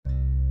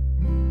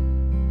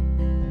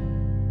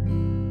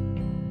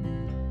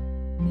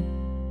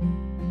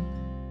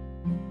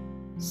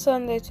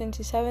Sunday,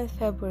 27th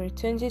February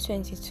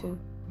 2022.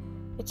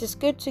 It is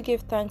good to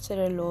give thanks to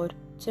the Lord,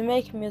 to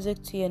make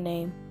music to your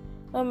name,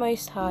 O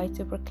Most High,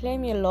 to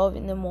proclaim your love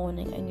in the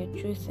morning and your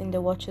truth in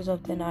the watches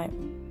of the night.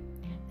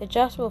 The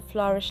just will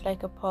flourish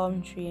like a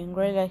palm tree and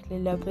grow like the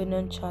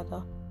Lebanon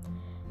cedar.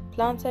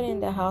 Planted in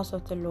the house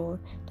of the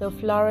Lord, they'll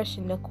flourish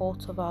in the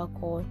courts of our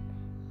God,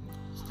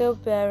 still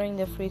bearing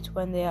the fruit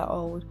when they are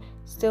old,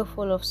 still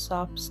full of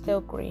sap, still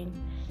green,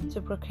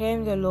 to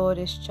proclaim the Lord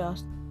is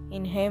just.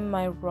 In him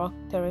my rock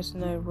there is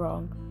no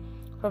wrong.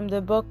 From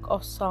the book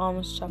of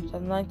Psalms chapter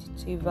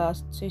 92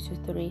 verse 2 to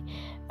 3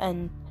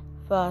 and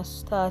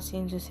verse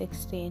 13 to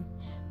 16.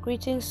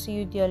 Greetings to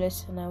you, dear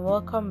listener.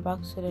 Welcome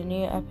back to the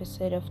new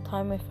episode of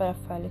Time with Father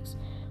Felix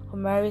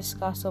on Mary's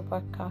Castle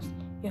podcast.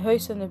 Your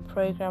host on the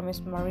program is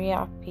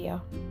Maria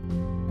Appiah.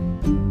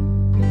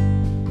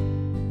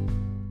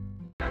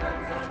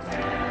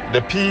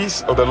 The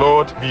peace of the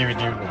Lord be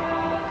with you.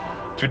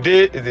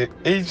 Today is the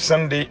 8th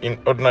Sunday in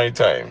Ordinary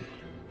Time.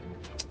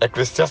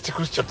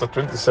 Ecclesiasticus chapter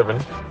 27,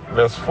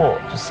 verse 4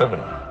 to 7.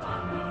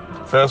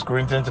 1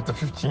 Corinthians chapter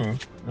 15,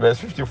 verse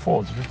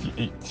 54 to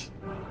 58.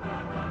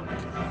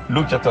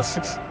 Luke chapter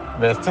 6,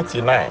 verse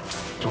 39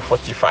 to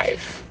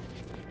 45.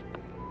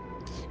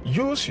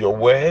 Use your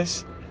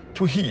words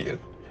to heal,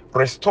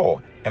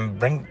 restore, and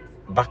bring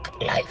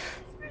back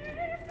life.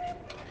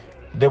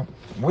 The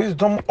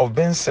wisdom of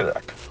Ben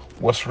Sirach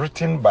was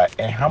written by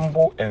a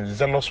humble and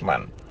zealous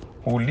man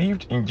who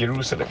lived in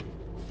Jerusalem.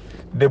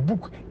 The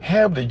book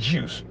helped the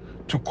Jews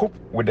to cope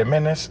with the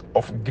menace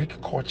of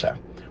Greek culture,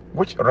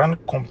 which ran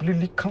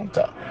completely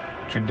counter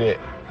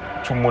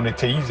to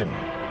monotheism.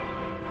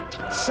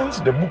 Since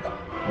the book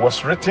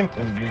was written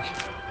in Greek,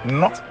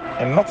 not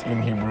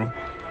in Hebrew,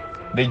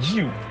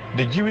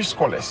 the Jewish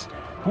scholars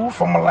who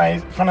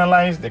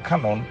finalized the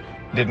canon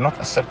did not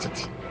accept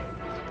it.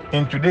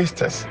 In today's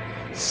text,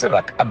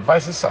 Sirach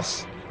advises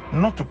us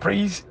not to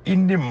praise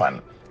any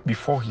man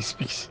before he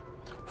speaks,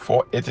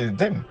 for it is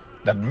then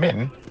that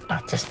men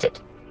are tested.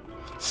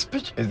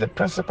 Speech is the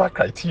principal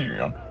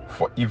criterion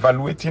for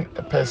evaluating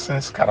a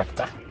person's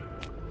character.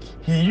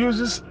 He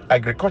uses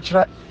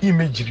agricultural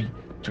imagery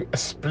to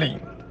explain.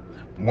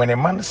 When a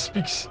man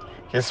speaks,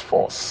 his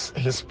force,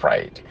 his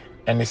pride,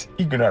 and his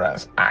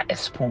ignorance are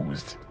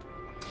exposed.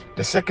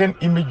 The second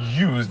image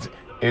used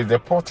is the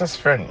potter's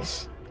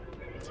furnace.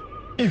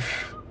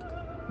 If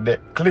the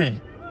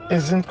clay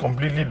isn't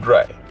completely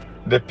dry,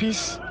 the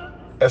piece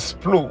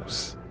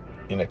explodes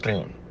in a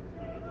flame.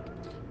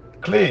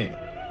 Clay,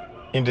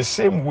 in the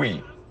same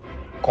way,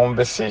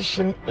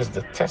 conversation is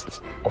the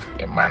test of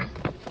a man.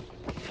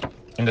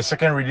 In the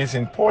second reading,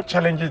 St. Paul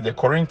challenges the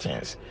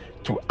Corinthians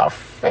to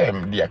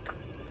affirm their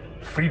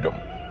freedom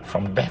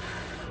from death,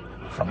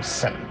 from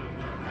sin.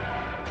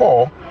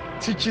 Paul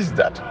teaches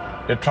that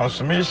the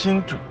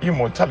transformation to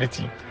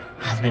immortality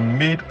has been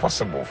made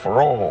possible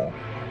for all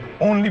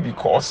only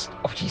because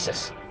of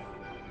Jesus.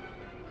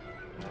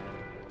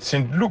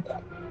 St. Luke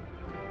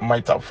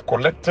might have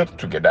collected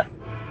together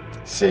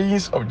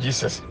sayings of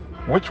Jesus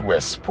which were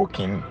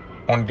spoken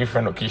on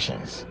different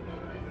occasions.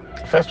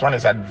 First one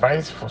is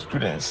advice for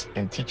students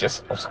and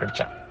teachers of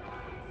Scripture.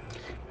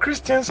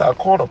 Christians are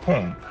called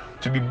upon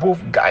to be both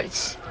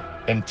guides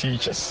and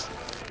teachers.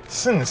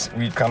 Since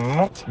we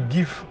cannot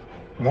give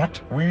what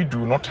we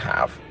do not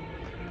have,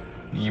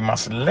 we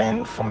must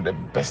learn from the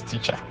best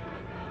teacher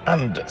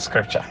and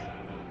Scripture.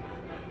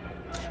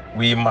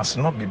 We must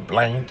not be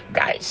blind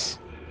guides.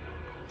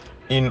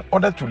 In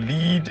order to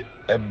lead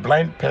a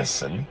blind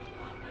person,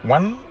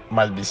 one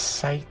must be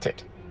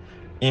sighted.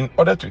 In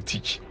order to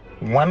teach,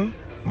 one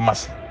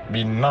must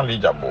be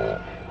knowledgeable.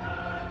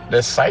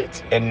 The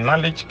sight and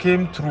knowledge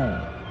came through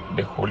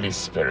the Holy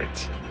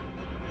Spirit.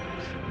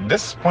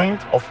 This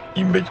point of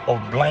image of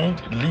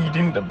blind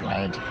leading the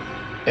blind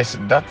is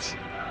that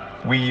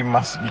we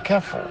must be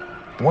careful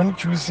when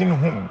choosing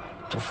whom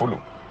to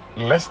follow,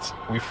 lest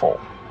we fall.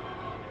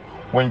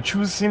 When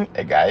choosing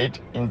a guide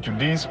in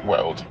today's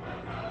world,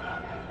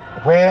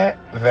 where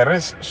there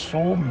is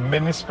so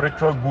many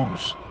spiritual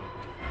gurus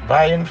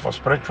vying for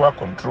spiritual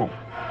control,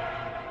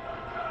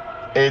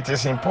 it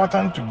is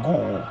important to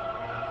go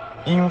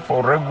in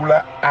for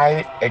regular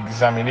eye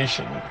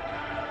examination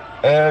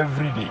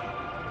every day.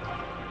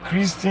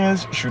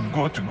 Christians should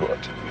go to God,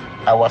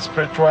 our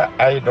spiritual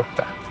eye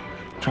doctor,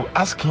 to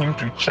ask him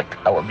to check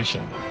our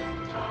vision.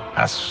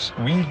 As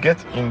we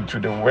get into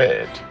the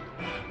Word,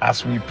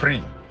 as we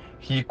pray,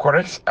 he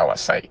corrects our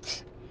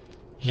sight.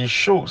 He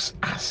shows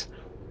us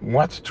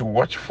what to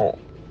watch for.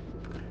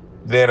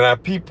 There are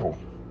people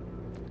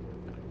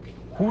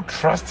who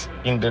trust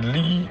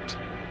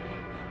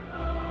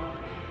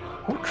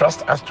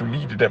us to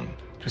lead them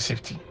to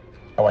safety.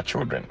 Our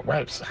children,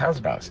 wives,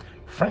 husbands,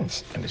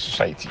 friends, and the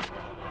society.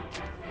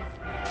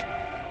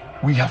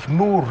 We have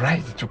no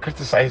right to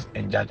criticize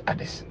and judge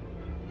others.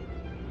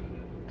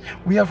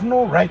 We have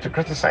no right to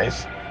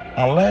criticize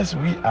unless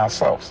we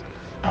ourselves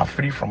are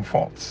free from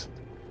faults.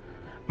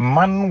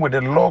 Man with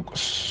a log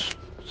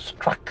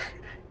struck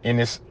in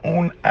his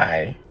own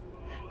eye,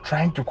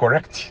 trying to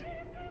correct.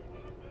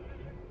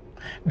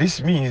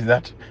 This means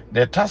that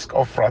the task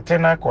of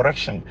fraternal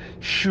correction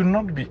should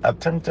not be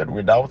attempted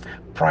without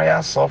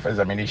prior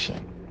self-examination.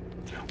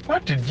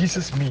 What did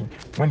Jesus mean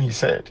when he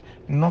said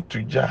not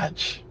to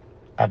judge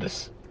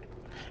others?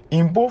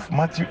 In both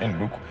Matthew and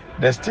Luke,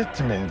 the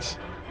statements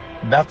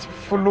that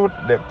followed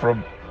the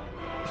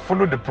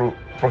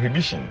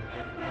prohibition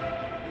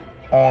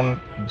on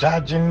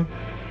judging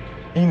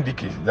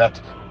indicates that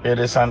it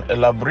is an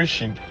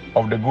elaboration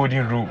of the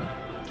golden rule.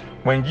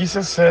 When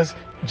Jesus says,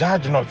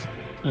 "Judge not,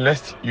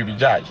 lest you be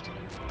judged,"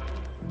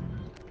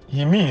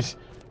 he means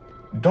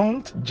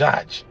don't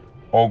judge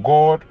or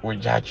God will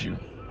judge you.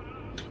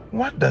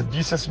 What does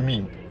Jesus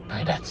mean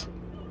by that?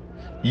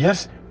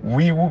 Yes,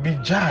 we will be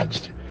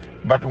judged,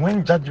 but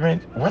what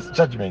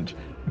judgment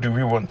do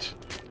we want?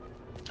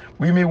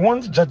 We may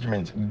want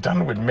judgment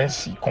done with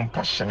mercy,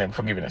 compassion, and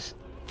forgiveness.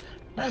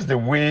 That's the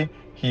way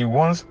he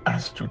wants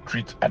us to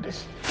treat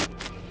others.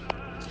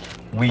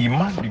 We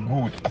must be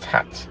good at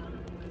heart,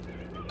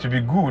 to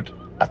be good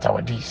at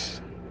our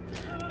deeds.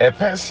 A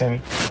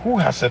person who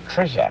has a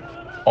treasure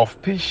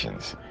of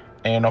patience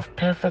and of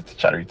perfect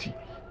charity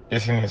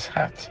is in his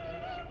heart,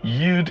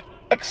 yield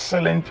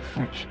excellent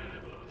fruit.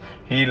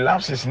 He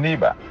loves his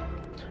neighbor,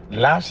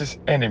 loves his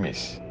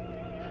enemies,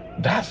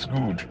 does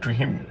good to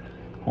him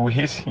who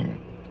hates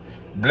him,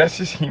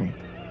 blesses him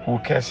who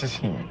curses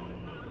him.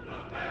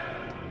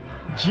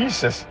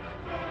 Jesus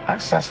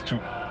asks us to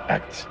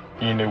act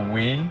in a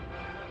way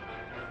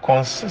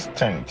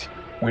consistent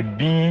with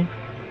being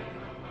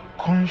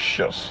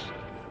conscious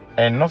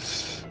and not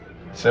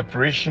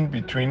separation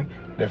between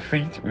the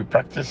faith we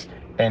practice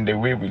and the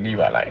way we live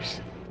our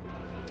lives.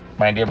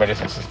 My dear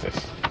brothers and sisters,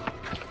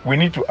 we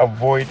need to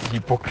avoid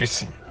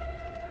hypocrisy,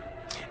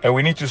 and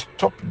we need to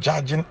stop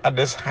judging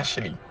others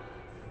harshly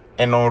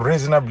and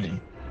unreasonably,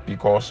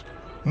 because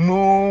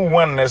no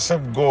one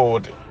except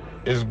God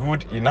is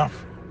good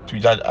enough to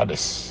judge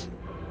others.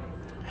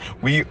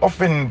 We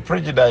often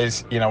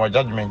prejudice in our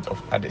judgment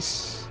of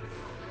others.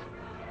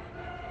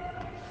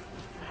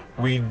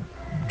 We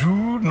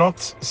do not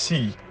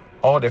see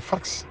all the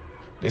facts,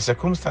 the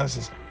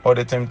circumstances, or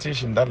the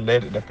temptation that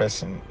led the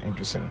person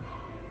into sin.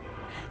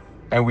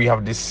 And we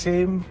have the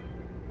same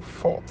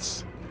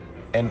faults,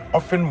 and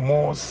often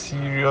more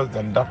serious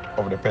than that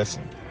of the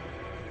person.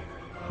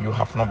 You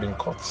have not been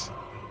caught.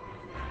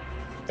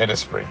 Let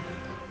us pray.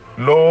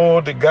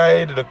 Lord,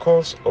 guide the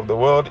course of the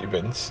world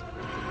events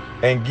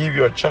and give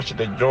your church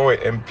the joy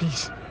and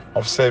peace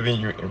of serving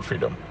you in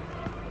freedom.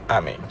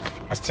 Amen.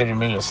 I still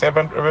remain your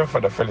servant, Reverend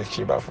Father Felix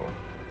Chibafo.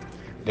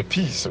 The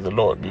peace of the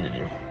Lord be with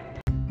you.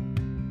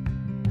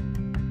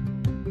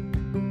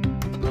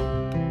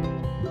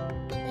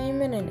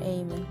 Amen and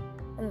amen.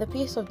 And the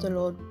peace of the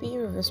Lord be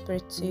with your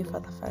spirit too,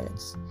 Father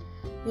Felix.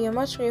 We are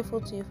much grateful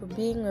to you for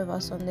being with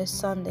us on this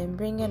Sunday and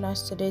bringing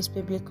us today's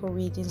biblical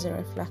readings and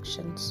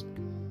reflections.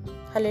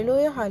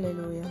 Hallelujah,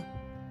 hallelujah.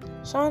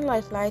 Shine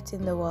like light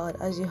in the world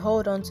as you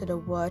hold on to the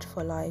word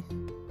for life.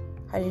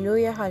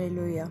 Hallelujah,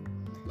 hallelujah.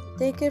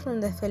 Taken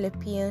from the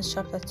Philippians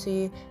chapter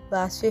 2,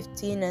 verse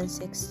 15 and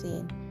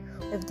 16.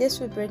 With this,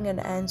 we bring an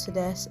end to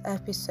this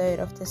episode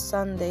of the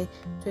Sunday,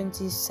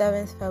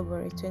 27th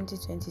February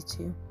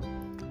 2022.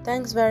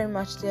 Thanks very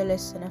much, dear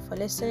listener, for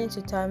listening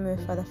to Time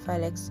with Father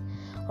Felix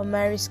on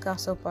Mary's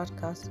Castle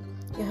podcast.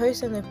 Your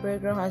host on the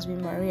program has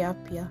been Maria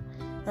Appiah.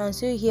 And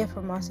until you hear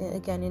from us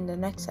again in the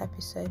next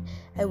episode,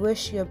 I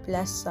wish you a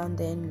blessed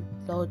Sunday in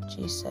Lord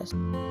Jesus.